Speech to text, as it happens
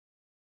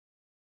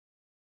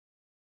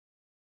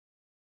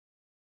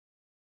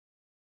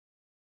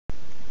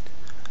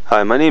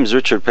Hi, my name is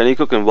Richard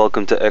Pennycook and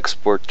welcome to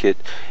Export Kit.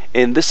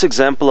 In this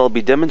example, I'll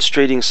be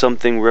demonstrating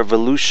something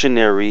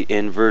revolutionary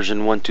in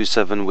version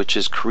 1.2.7, which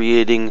is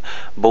creating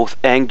both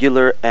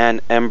Angular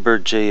and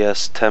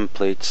Ember.js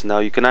templates. Now,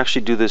 you can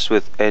actually do this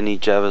with any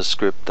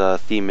JavaScript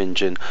theme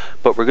engine,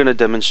 but we're going to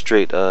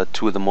demonstrate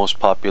two of the most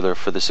popular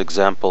for this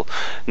example.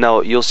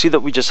 Now, you'll see that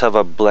we just have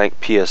a blank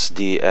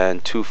PSD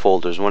and two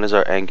folders. One is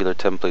our Angular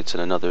templates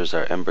and another is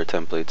our Ember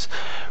templates.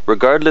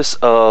 Regardless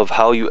of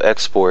how you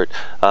export,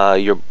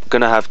 you're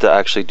going to have to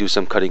actually do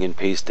some cutting and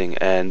pasting,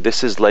 and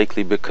this is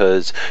likely because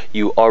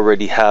you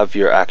already have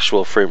your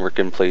actual framework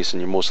in place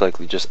and you're most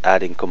likely just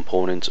adding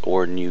components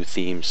or new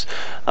themes.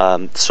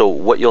 So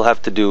what you'll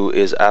have to do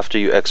is, after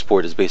you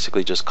export, is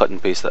basically just cut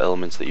and paste the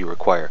elements that you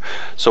require.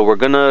 So we're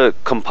gonna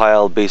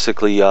compile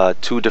basically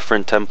two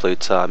different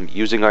templates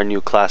using our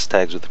new class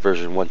tags with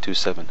version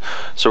 1.2.7.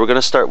 So we're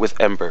gonna start with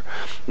Ember.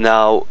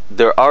 Now,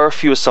 there are a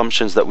few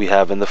assumptions that we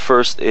have, and the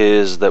first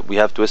is that we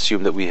have to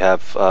assume that we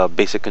have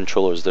basic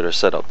controllers that are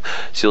set up.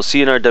 So you'll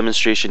see in our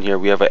demonstration here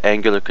we have an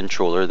Angular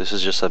controller. This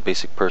is just a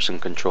basic person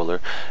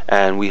controller,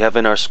 and we have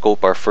in our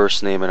scope our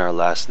first name and our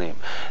last name.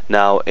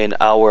 Now, in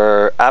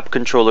our app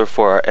controller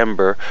for our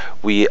Ember,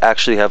 we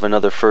actually have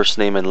another first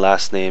name and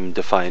last name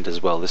defined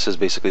as well. This is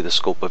basically the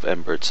scope of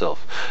Ember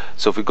itself.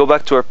 So if we go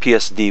back to our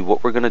PSD,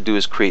 what we're going to do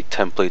is create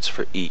templates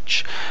for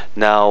each.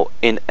 Now,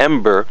 in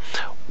Ember,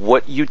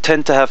 what you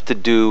tend to have to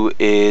do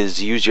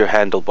is use your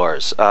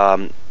handlebars.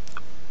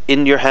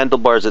 In your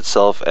handlebars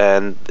itself,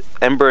 and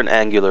Ember and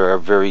Angular are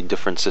very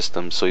different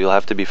systems, so you'll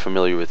have to be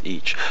familiar with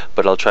each,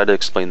 but I'll try to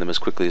explain them as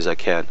quickly as I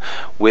can.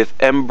 With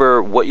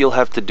Ember, what you'll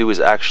have to do is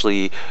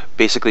actually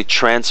basically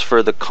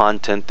transfer the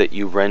content that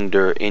you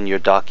render in your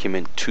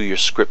document to your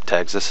script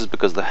tags. This is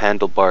because the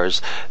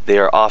handlebars, they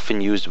are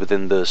often used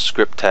within the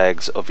script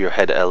tags of your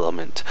head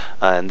element,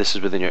 and this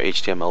is within your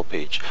HTML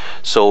page.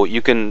 So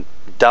you can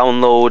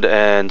download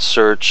and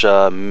search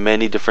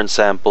many different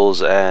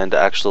samples and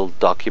actual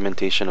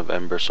documentation of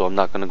Ember, so I'm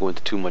not going to go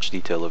into too much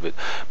detail of it,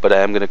 but I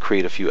am going to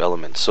create a few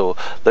elements. So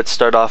let's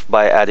start off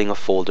by adding a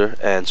folder,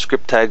 and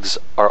script tags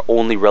are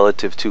only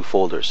relative to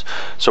folders.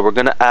 So we're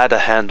going to add a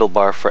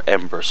handlebar for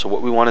Ember. So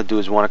what we want to do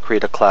is we want to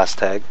create a class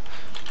tag.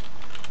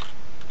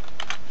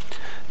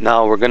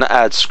 Now we're going to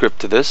add script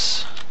to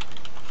this,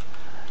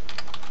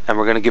 and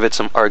we're going to give it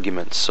some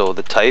arguments. So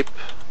the type,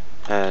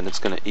 and it's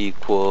going to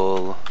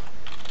equal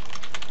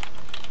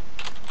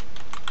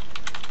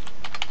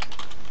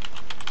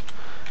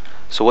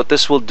So what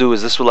this will do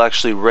is this will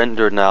actually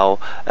render now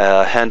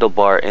a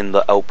handlebar in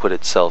the output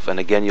itself, and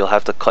again you'll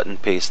have to cut and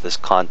paste this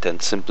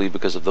content simply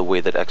because of the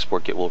way that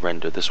Export Kit will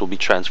render. This will be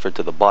transferred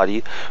to the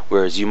body,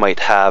 whereas you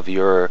might have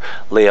your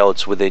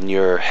layouts within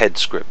your head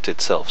script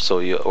itself, so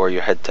or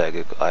your head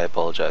tag, I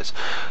apologize.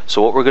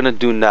 So what we're going to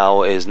do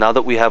now is, now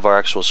that we have our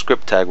actual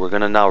script tag, we're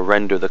going to now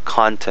render the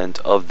content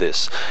of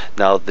this.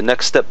 Now the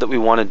next step that we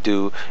want to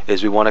do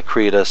is we want to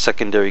create a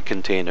secondary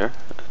container,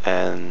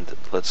 and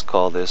let's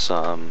call this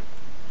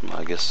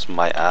I guess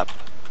my app.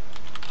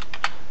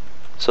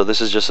 So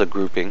this is just a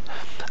grouping,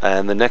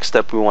 and the next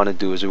step we want to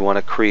do is we want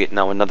to create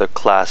now another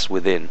class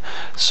within.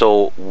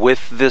 So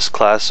with this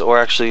class, or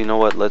actually, you know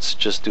what, let's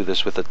just do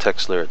this with the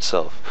text layer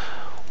itself.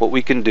 What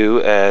we can do,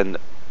 and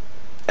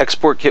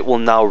Export Kit will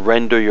now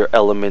render your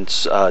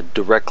elements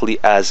directly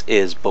as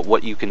is, but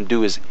what you can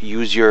do is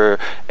use your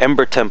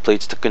Ember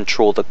templates to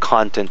control the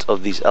content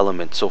of these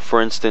elements. So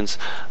for instance,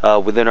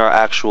 within our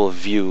actual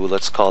view,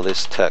 let's call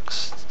this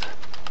text.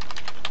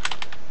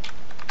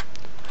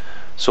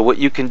 So what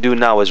you can do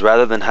now is,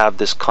 rather than have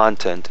this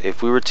content,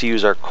 if we were to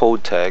use our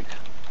code tag,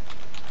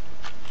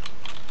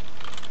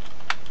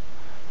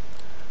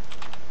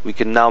 we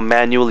can now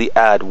manually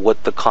add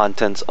what the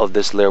contents of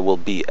this layer will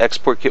be.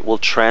 Export Kit will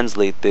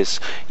translate this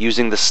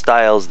using the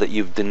styles that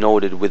you've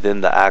denoted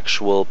within the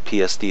actual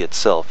PSD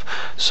itself.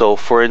 So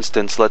for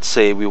instance, let's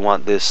say we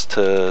want this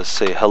to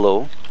say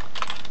hello,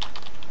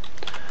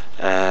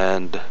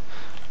 and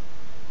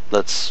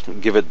let's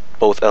give it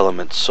both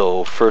elements,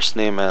 so first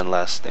name and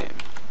last name.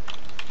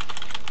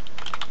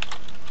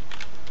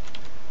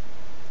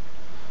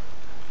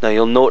 Now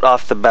you'll note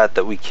off the bat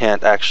that we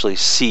can't actually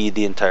see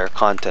the entire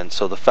content.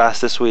 So the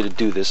fastest way to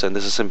do this, and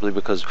this is simply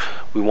because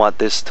we want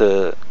this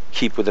to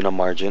keep within a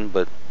margin,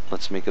 but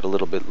let's make it a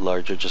little bit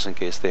larger just in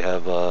case they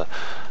have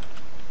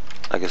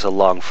I guess a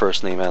long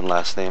first name and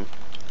last name.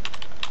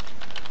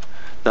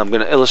 Now I'm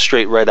going to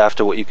illustrate right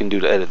after what you can do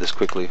to edit this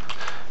quickly.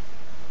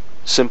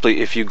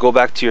 Simply, if you go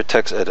back to your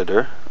text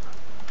editor,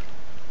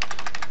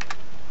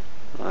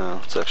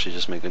 let's actually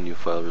just make a new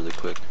file really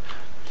quick.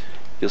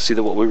 You'll see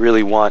that what we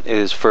really want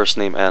is first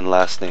name and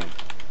last name.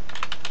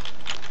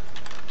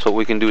 So what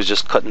we can do is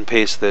just cut and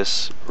paste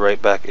this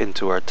right back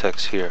into our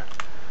text here,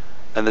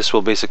 and this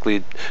will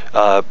basically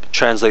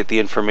translate the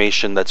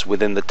information that's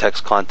within the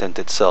text content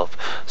itself.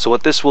 So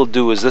what this will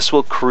do is this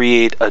will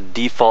create a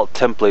default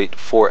template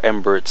for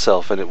Ember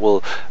itself, and it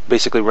will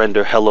basically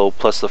render hello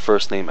plus the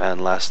first name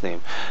and last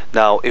name.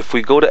 Now if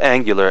we go to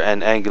Angular,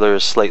 and Angular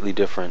is slightly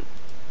different.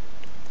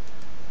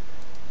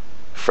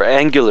 For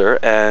Angular,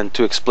 and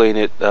to explain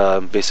it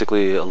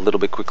basically a little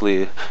bit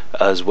quickly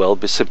as well,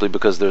 but simply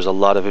because there's a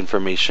lot of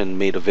information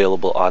made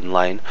available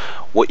online,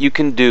 what you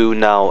can do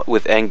now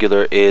with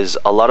Angular is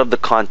a lot of the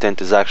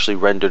content is actually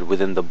rendered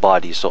within the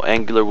body. So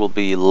Angular will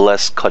be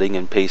less cutting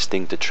and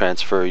pasting to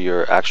transfer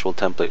your actual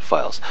template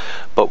files.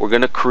 But we're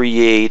going to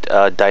create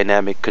a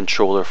dynamic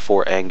controller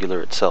for Angular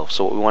itself.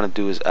 So what we want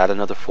to do is add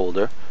another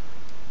folder.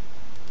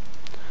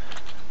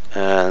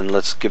 And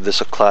let's give this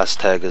a class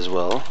tag as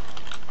well.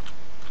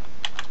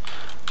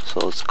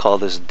 So let's call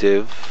this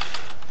div,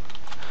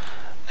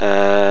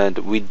 and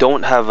we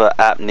don't have an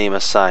app name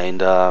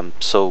assigned,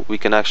 so we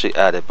can actually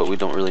add it, but we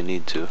don't really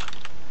need to.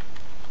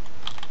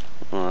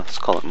 Let's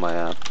call it my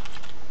app,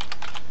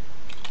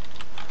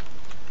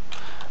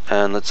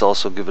 and let's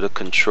also give it a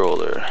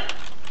controller.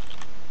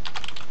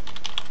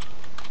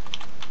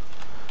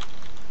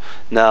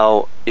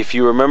 Now, if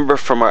you remember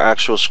from our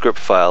actual script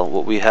file,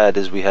 what we had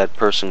is we had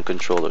person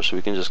controller, so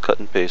we can just cut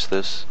and paste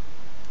this.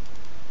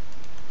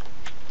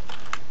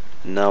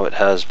 Now it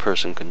has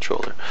person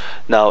controller.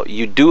 Now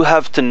you do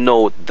have to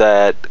note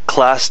that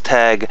class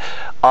tag,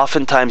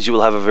 oftentimes you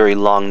will have a very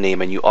long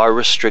name and you are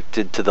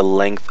restricted to the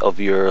length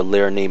of your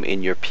layer name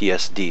in your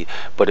PSD,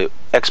 but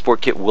Export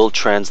Kit will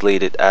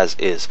translate it as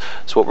is.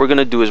 So what we're going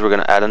to do is we're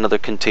going to add another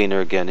container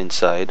again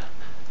inside,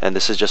 and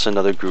this is just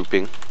another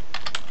grouping.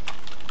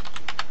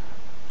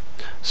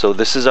 So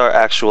this is our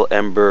actual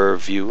Ember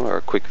view,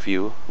 our quick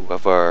view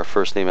of our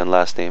first name and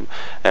last name,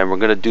 and we're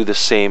going to do the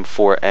same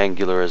for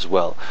Angular as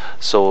well.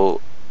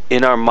 So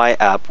in our My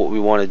App, what we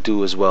want to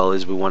do as well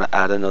is we want to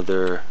add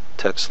another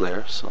text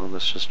layer. So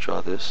let's just draw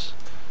this.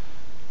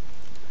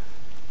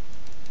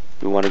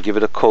 We want to give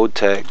it a code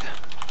tag.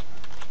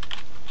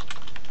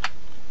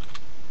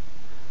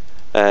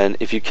 And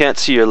if you can't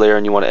see your layer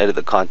and you want to edit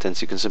the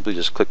contents, you can simply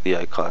just click the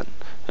icon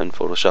and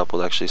Photoshop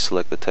will actually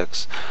select the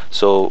text.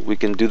 So we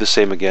can do the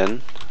same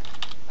again.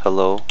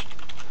 Hello,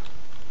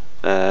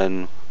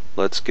 and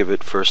let's give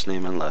it first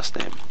name and last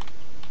name.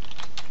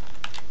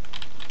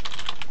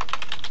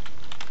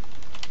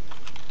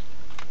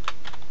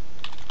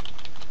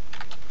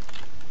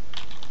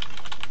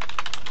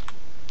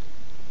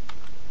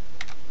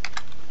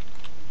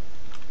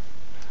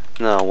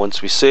 Now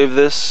once we save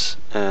this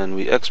and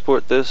we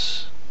export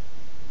this,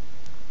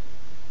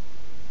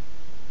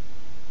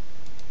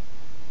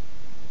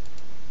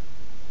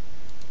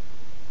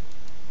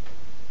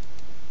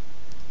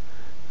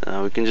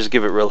 we can just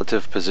give it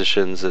relative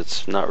positions.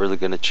 It's not really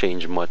going to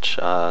change much,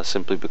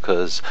 simply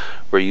because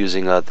we're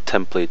using the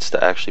templates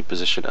to actually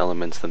position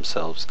elements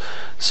themselves.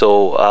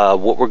 So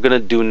what we're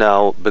going to do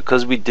now,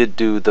 because we did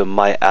do the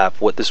My App,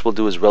 what this will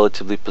do is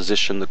relatively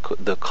position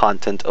the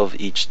content of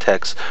each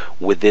text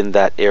within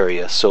that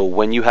area. So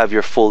when you have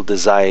your full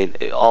design,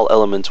 all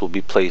elements will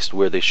be placed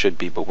where they should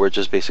be, but we're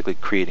just basically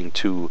creating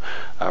two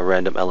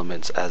random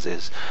elements as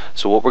is.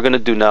 So what we're going to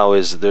do now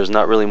is there's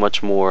not really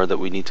much more that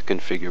we need to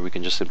configure. We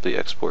can just simply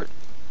export.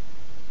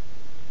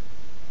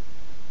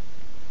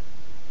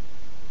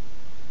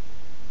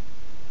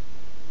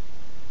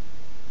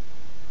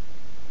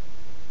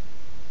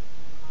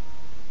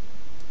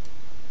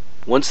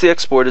 Once the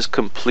export is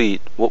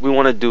complete, what we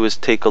want to do is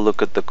take a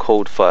look at the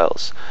code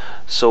files.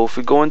 So if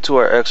we go into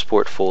our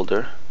export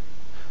folder,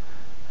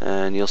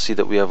 and you'll see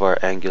that we have our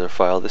Angular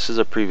file. This is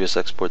a previous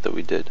export that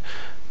we did.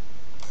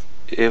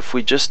 If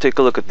we just take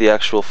a look at the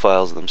actual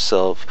files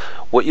themselves,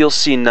 what you'll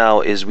see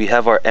now is we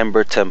have our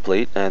Ember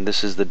template, and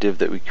this is the div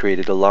that we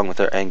created along with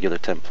our Angular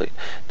template.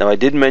 Now I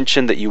did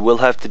mention that you will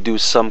have to do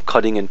some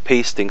cutting and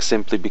pasting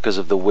simply because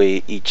of the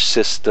way each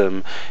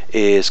system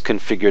is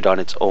configured on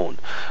its own.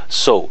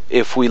 So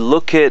if we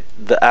look at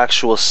the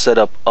actual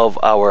setup of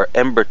our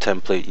Ember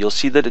template, you'll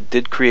see that it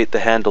did create the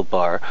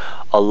handlebar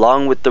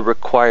along with the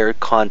required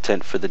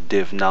content for the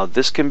div. Now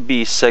this can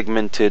be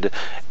segmented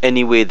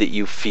any way that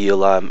you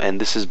feel,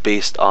 and this is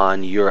based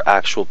on your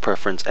actual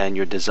preference and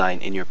your design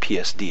in your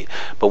PSD.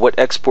 But what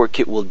Export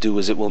Kit will do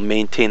is it will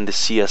maintain the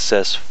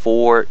CSS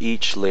for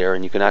each layer,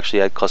 and you can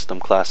actually add custom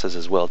classes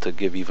as well to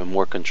give even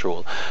more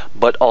control,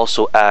 but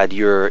also add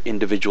your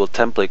individual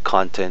template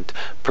content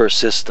per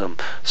system.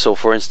 So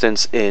for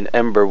instance, in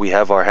Ember we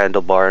have our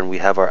handlebar and we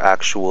have our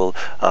actual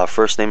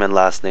first name and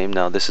last name.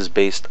 Now this is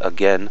based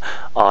again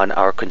on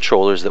our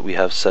controllers that we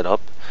have set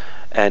up.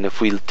 And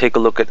if we take a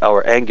look at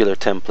our Angular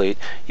template,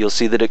 you'll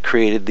see that it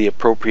created the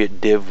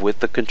appropriate div with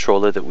the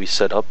controller that we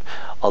set up,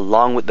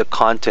 along with the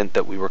content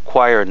that we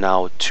require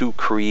now to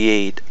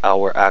create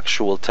our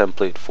actual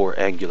template for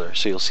Angular.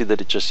 So you'll see that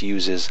it just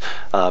uses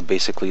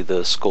basically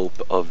the scope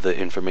of the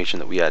information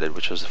that we added,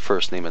 which was the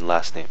first name and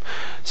last name.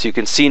 So you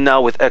can see now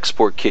with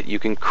Export Kit, you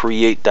can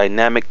create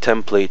dynamic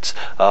templates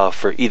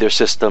for either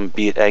system,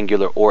 be it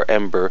Angular or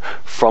Ember,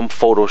 from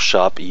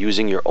Photoshop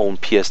using your own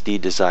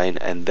PSD design,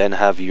 and then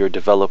have your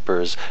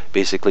developers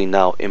basically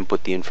now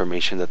input the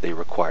information that they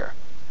require.